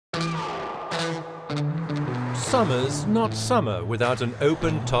Summer's not summer without an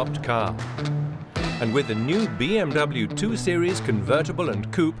open-topped car. And with the new BMW 2 Series convertible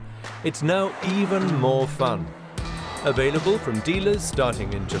and coupe, it's now even more fun. Available from dealers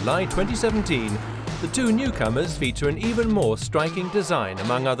starting in July 2017, the two newcomers feature an even more striking design,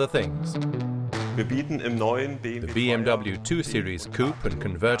 among other things. The BMW 2 Series coupe and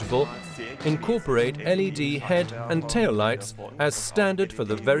convertible incorporate LED head and tail lights as standard for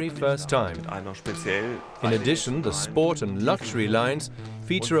the very first time. In addition, the sport and luxury lines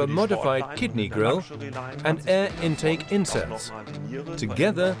feature a modified kidney grille and air intake inserts.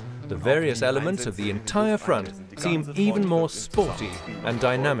 Together, the various elements of the entire front seem even more sporty and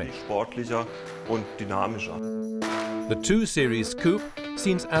dynamic. The 2 Series coupe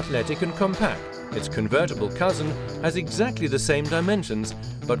seems athletic and compact. Its convertible cousin has exactly the same dimensions,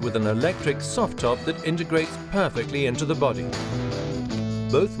 but with an electric soft top that integrates perfectly into the body.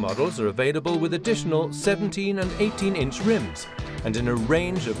 Both models are available with additional 17 and 18-inch rims and in a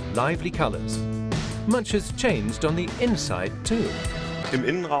range of lively colors. Much has changed on the inside too.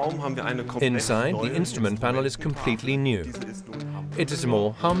 Inside, the instrument panel is completely new. It is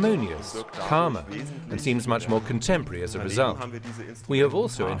more harmonious, calmer, and seems much more contemporary as a result. We have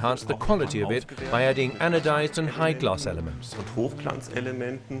also enhanced the quality of it by adding anodized and high-gloss elements.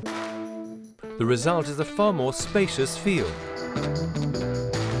 The result is a far more spacious feel.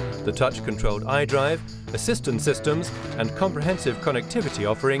 The touch-controlled iDrive, assistance systems, and comprehensive connectivity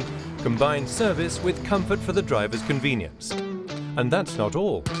offering combine service with comfort for the driver's convenience. And that's not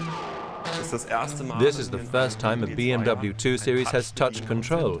all. This is the first time a BMW 2 Series has touch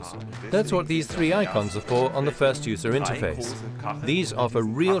controls. That's what these three icons are for on the first user interface. These offer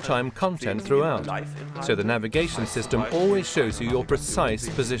real-time content throughout, so the navigation system always shows you your precise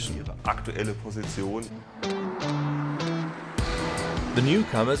position. The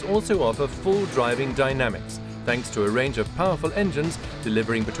newcomers also offer full driving dynamics, thanks to a range of powerful engines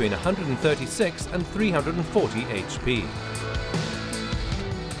delivering between 136 and 340 HP.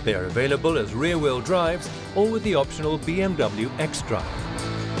 They are available as rear-wheel drives or with the optional BMW X-Drive.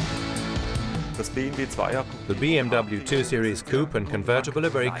 The BMW 2 Series coupe and convertible are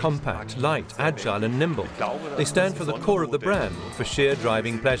very compact, light, agile and nimble. They stand for the core of the brand, for sheer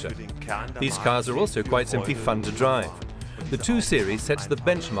driving pleasure. These cars are also quite simply fun to drive. The 2 Series sets the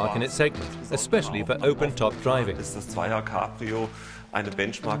benchmark in its segment, especially for open-top driving.